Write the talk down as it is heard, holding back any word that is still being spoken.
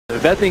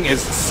That thing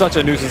is such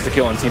a nuisance to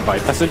kill on team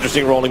fight. That's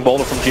interesting rolling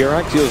boulder from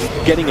Jirax. He was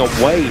getting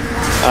away.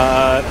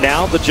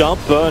 Now the jump,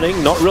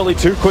 Burning, not really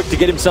too quick to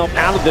get himself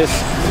out of this.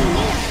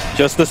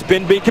 Just the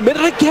spin being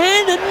committed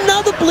again.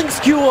 Another blink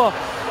skewer.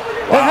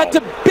 That had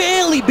to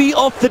barely be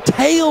off the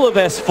tail of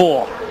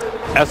S4.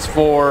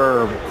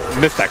 S4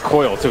 missed that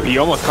coil too. He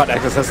almost caught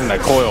XSS in that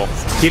coil.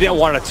 He didn't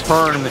want to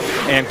turn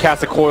and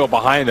cast a coil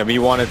behind him. He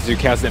wanted to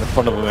cast it in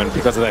front of him, and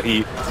because of that,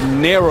 he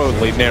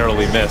narrowly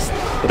missed.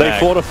 They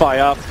fortify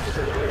up.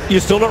 You're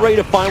still not ready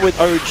to find with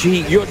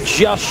OG. You're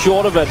just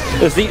short of it.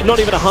 There's not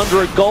even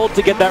 100 gold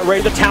to get that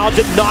ready. The tower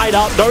denied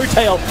up. No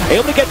tail.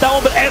 Able to get that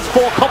one, but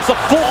S4 comes a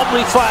full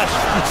Omni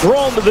Slash.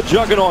 Thrown to the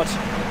Juggernaut.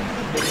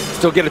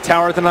 Still get a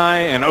tower deny,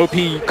 and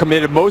OP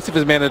committed most of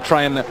his mana to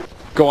try and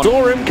go on.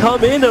 Saw him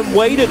come in and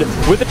waited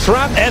with the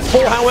trap.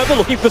 S4, however,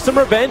 looking for some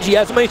revenge. He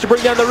hasn't managed to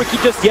bring down the Riki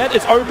just yet.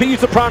 It's OP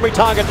who's the primary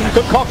target.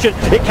 Concoction,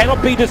 it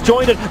cannot be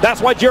disjointed.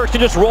 That's why Jirax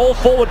can just roll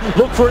forward,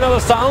 look for another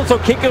silence, or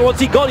kick it. What's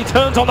he got? He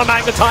turns on the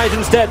Magnetize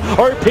instead.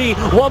 OP,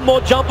 one more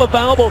jump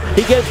available.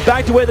 He gets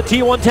back to where the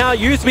T1 tower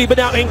used to be, but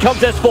now in comes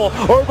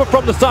S4. Over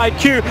from the side.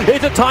 Q,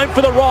 is it time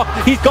for the rock?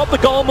 He's got the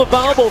golem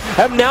available.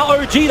 And now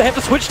OG, they have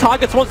to switch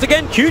targets once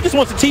again. Q just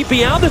wants to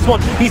TP out this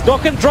one. He's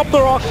not going to drop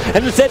the rock,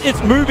 and instead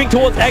it's moving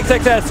towards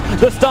XXS.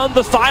 The stun,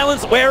 the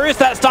silence, where is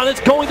that stun? It's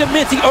going to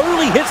miss. He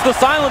only hits the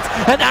silence,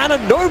 and Ana,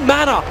 no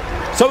mana.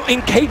 So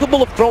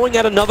incapable of throwing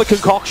out another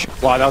concoction.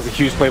 Wow, that was a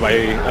huge play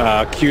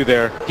by Q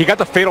there. He got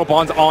the Fatal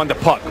Bonds on the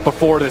puck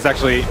before he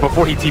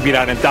TP'd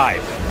out and died.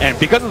 And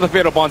because of the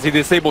Fatal Bonds, he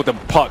disabled the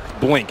puck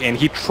blink, and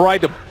he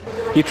tried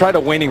to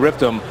Waning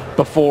Rift him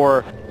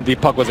before the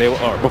puck was able,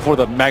 or before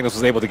the Magnus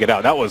was able to get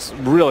out. That was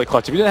really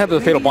clutch. If you didn't have the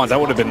Fatal Bonds, that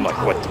would have been like,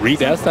 what, 3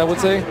 deaths, I would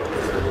say?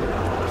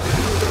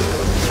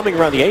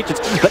 Around the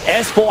Ancients, but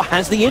S4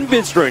 has the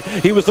Invis rune.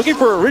 He was looking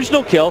for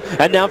original kill,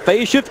 and now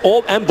Phase Shift,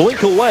 Orb, and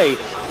Blink away.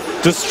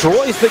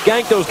 Destroys the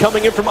gank that was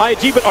coming in from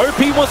IG, but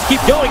OP wants to keep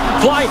going.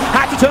 Fly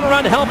had to turn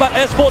around and help out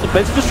S4.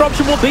 Defensive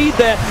disruption will be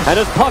there, and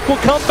as puck will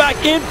come back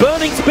in,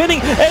 Burning, spinning.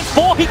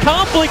 S4, he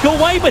can't blink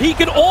away, but he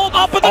can Orb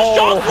up at the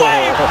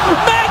shockwave.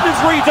 Magnus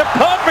reads it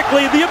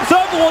perfectly. The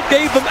Observer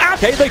gave them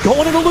out. Okay, they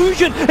call it an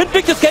illusion.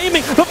 Invictus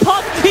Gaming, the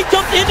puck, he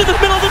jumped into the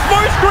middle of the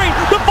smoke screen.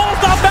 The ball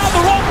starts out,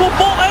 the rock will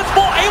fall.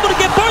 S4 able to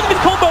get both of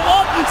his combo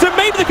off, so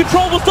maybe the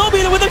control will still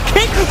be there with a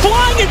kick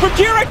flying in from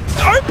Jirax.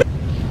 Open.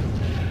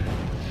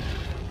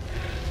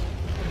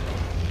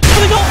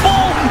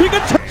 You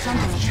can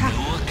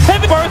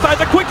Heavy both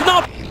sides are quick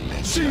enough.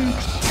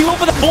 You go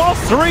for the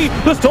blast 3.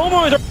 The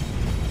Stormers are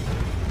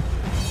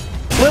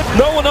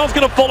no one else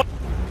gonna follow.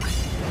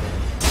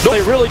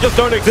 They really just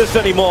don't exist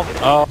anymore.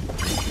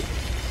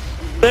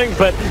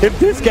 But in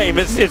this game,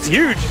 it's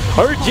huge.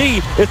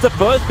 OG is the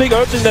first big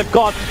opening they've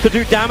got to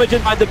do damage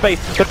inside the base.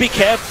 But be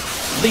careful.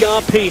 The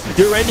RP,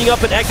 you're ending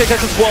up in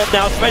XXS's world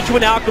now, especially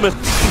when Alchemist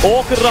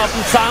orchid up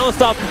and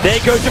silenced up. There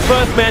goes your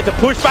first man to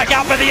push back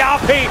out for the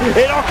RP.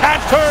 It'll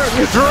catch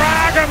two,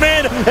 drag him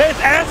in. It's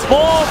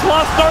S4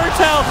 plus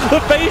No-Tail.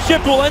 The Phase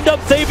Shift will end up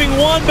saving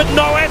one, but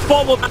no,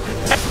 S4 will.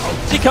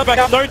 She come back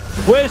out. No,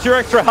 where's your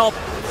extra help?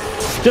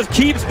 Just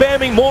keep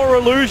spamming more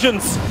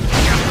illusions.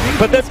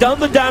 But they've done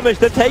the damage.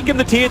 They've taken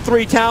the tier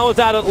 3 towers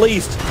out at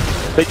least.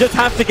 They just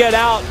have to get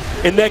out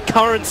in their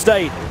current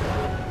state.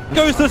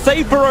 Goes the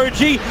save for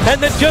OG,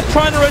 and they're just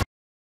trying to...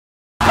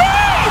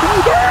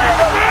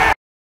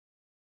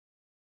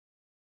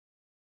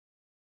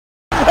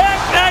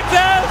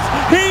 XXS!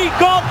 He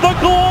got the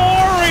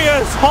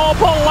glorious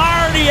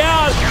polarity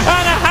out,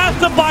 and it has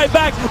to fight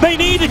back. They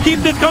need to keep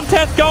this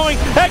contest going.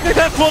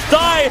 XXS will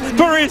die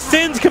for his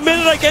sins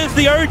committed against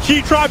the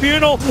OG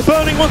Tribunal.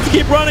 Burning wants to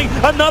keep running.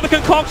 Another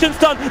concoction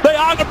stun. They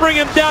are going to bring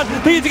him down.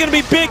 These are going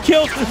to be big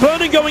kills.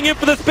 Burning going in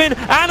for the spin.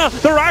 Ana,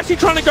 they're actually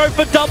trying to go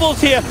for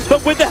doubles here,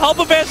 but with the help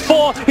of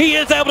S4, he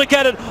is able to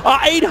get it.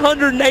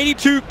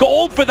 882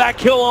 gold for that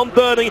kill on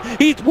Burning.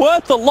 He's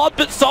worth a lot,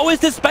 but so is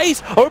the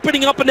space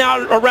opening up and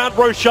out around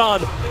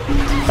Roshan.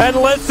 And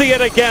let's see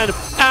it again.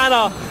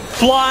 Ana,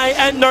 Fly,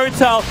 and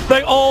No-Tail,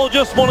 they all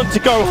just wanted to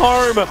go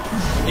home.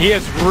 He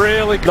is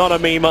really not a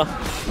memer.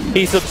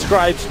 He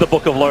subscribes to the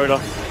Book of Loda.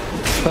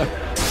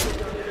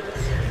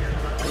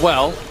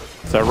 Well,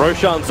 so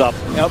Roshan's up.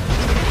 Yep.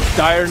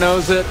 Dire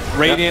knows it.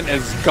 Radiant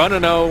is gonna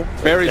know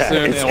very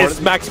soon.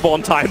 It's max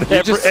spawn time.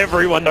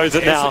 Everyone knows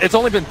it now. It's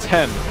only been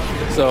 10,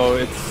 so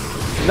it's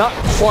not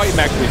quite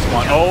max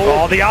respawn.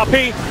 Oh, the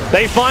RP.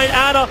 They find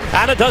Ana.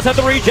 Ana does have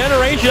the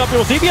regeneration up.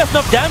 We'll see if he has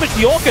enough damage.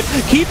 The Orchid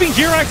keeping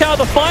Jirax out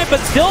of the fight,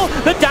 but still,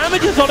 the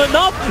damage is not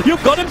enough.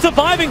 You've got him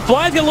surviving.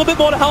 Fly's got a little bit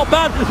more to help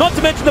out. Not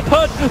to mention the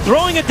Purge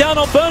throwing it down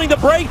on Burning the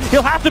break.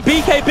 He'll have to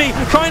BKB,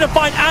 trying to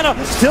find Ana.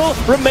 Still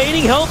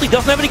remaining healthy.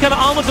 Doesn't have any kind of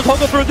armor to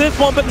toggle through this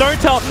one, but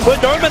No-Tail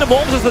with no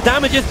metamorphosis, the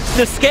damage is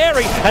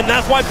scary, and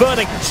that's why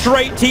Burning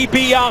straight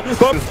TP out.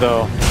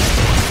 Though.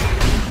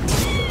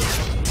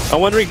 I'm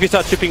wondering if you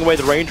start chipping away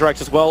the range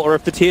racks as well, or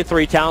if the tier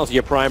 3 towers are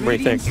your primary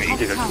thing.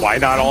 Why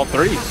not all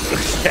 3?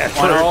 Yeah,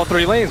 why not all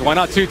 3 lanes? Why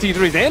not 2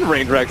 T3s and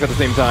range racks at the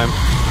same time?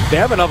 They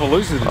have enough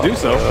illusions to do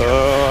so.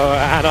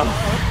 Ana.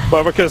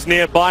 Well, because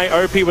nearby,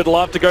 OP would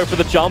love to go for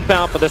the jump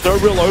out, but there's no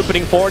real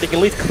opening for it. He can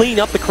at least clean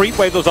up the creep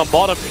wave that was on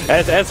bottom.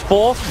 As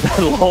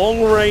S4,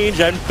 long range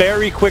and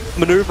very quick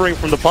maneuvering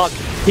from the puck.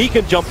 He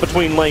can jump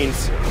between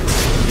lanes.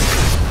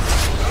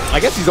 I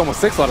guess he's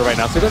almost 6-letter right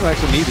now, so he doesn't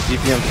actually need the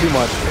DPM too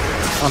much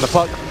on the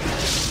puck.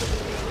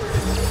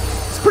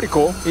 It's pretty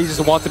cool. He just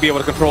wants to be able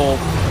to control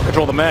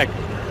the mag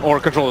or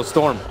control the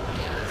storm.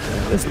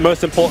 It's the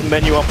most important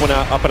menu up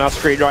on our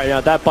screen right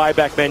now. That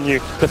buyback menu.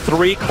 The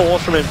 3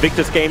 cores from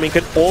Invictus Gaming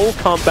can all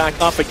come back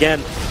up again.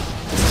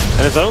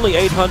 And it's only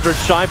 800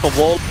 shy for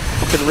Wall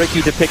and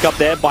Ricky to pick up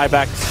their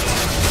buybacks.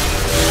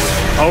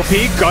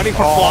 OP gunning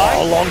for Fly.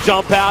 Oh, long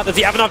jump out. Does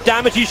he have enough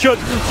damage? He should.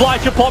 Fly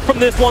should pop from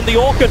this one. The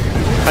Orchid.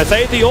 I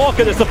say the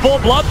Orchid. It's the full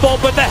blood fall,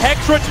 but the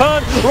Hex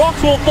return.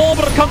 Rocks will fall,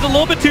 but it comes a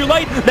little bit too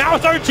late. Now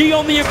it's OG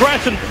on the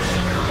aggression.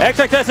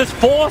 XXS is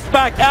forced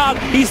back out.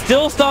 He's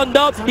still stunned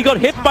up. He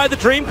got hit by the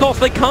Dream Course.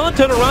 They can't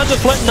turn around,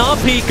 just let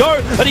Napi go.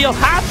 And he'll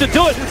have to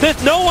do it. There's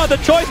no other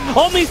choice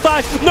on these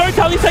sides. No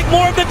tell he's taking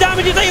more of the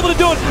damage. He's able to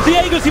do it. The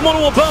Aegis he will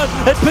burn.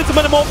 It puts him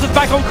metamorphosis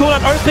back on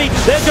cooldown. OP,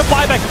 there's your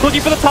buyback. Looking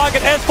for the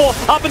target. S4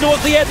 up and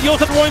towards the edge. The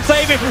Ultimate won't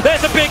save him.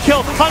 There's a big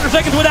kill. 100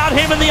 seconds without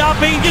him and the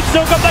RP. You've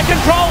still got that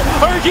control.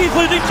 OG's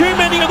losing too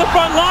many of the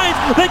front lines.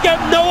 They get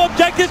no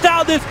objectives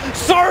out of this.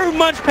 So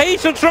much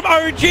patience from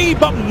OG,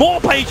 but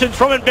more patience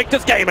from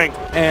Invictus Gaming.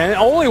 And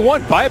only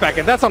 1 buyback,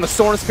 and that's on the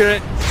Storm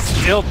Spirit.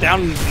 Still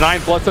down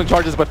 9 Bloodstone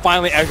charges, but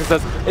finally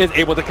XXS is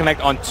able to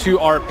connect on 2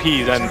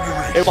 RPs.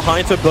 And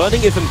behind, so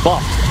Burning isn't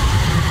buffed.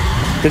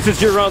 This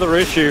is your other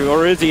issue,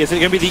 or is he? Is it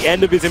going to be the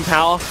end of his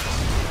Empower?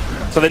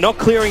 So they're not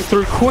clearing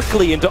through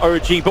quickly into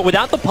OG, but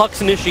without the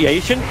puck's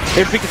initiation,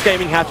 Invictus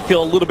Gaming have to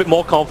feel a little bit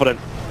more confident.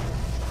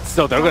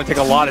 Still, they're going to take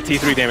a lot of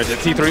T3 damage. And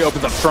T3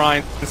 opens up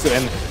Shrine.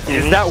 And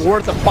is that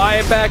worth a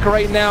buyback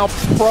right now?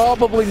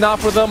 Probably not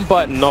for them,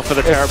 but... Not for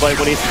the Terrorblade.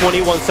 When he's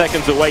 21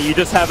 seconds away, you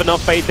just have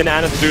enough faith in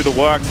Anna to do the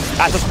work.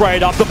 Has to spray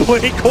it up the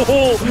blink. Cool.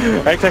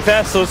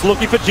 XXS, so it's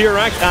looking for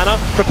Jirax. Anna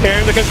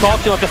preparing the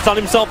concoction. He'll have to stun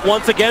himself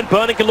once again.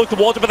 Burning can look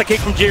towards him with a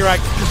kick from Jirax,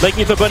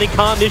 making it so Burning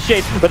can't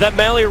initiate. But that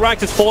melee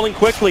Rax is falling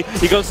quickly.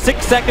 He goes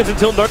 6 seconds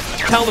until no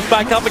is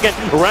back up again.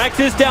 Rax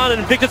is down,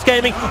 and Invictus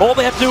Gaming, all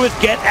they have to do is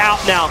get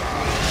out now.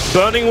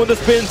 Burning with the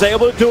spins,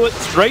 able to do it,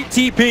 straight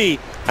TP.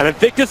 And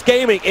Invictus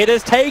Gaming, it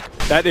is take.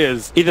 That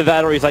is. Either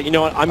that or he's like, you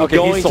know what, I'm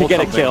going to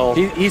get a kill.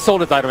 He sold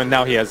his item and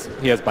now he has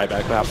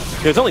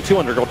buyback. He was only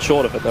 200 gold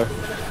short of it though.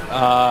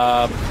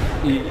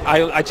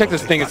 I checked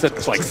this thing, it said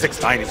it's like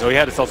 690, so he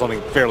had to sell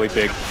something fairly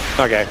big.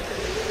 Okay.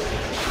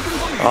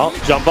 Well,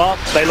 jump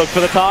up. They look for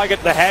the target.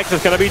 The Hex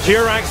is going to be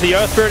Jirax. The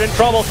Earth Spirit in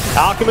trouble.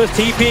 Alchemist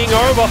TPing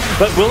over,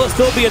 but will it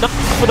still be enough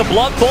for the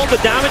Bloodfall? The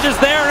damage is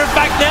there, and in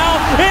fact now,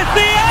 it's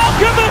the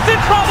Alchemist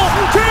in trouble.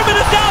 2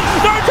 minutes down.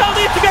 Nortel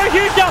needs to go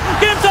huge now.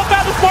 Get himself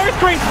out of the smoke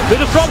screen. The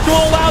disruption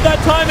will allow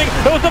that timing.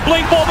 It was the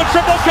blink ball, the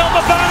triple kill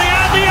for Burning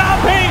and the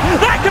RP.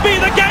 That could be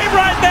the game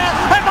right there.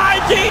 Have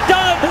IG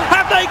done it?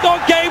 Have they got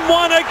game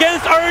 1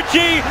 against OG?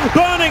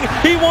 Burning,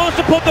 he wants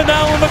to put the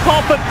nail in the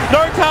coffin.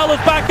 Nortel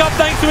is back up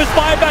thanks to his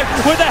buyback.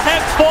 With the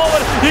Hex forward,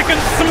 you can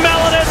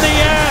smell it in the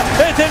air.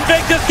 It's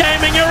Invictus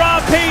Gaming, your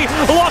RP,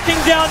 locking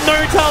down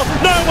Nortel,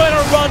 nowhere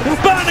to run.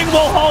 Burning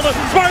will hold him.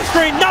 Smoke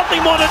screen,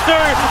 nothing more to do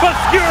but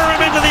skewer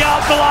him into the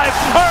afterlife.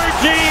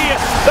 OG,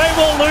 they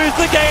will lose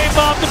the game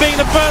after being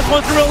the first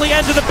ones to really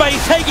enter the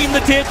base, taking the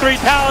tier 3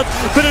 towers.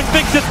 But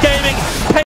Invictus Gaming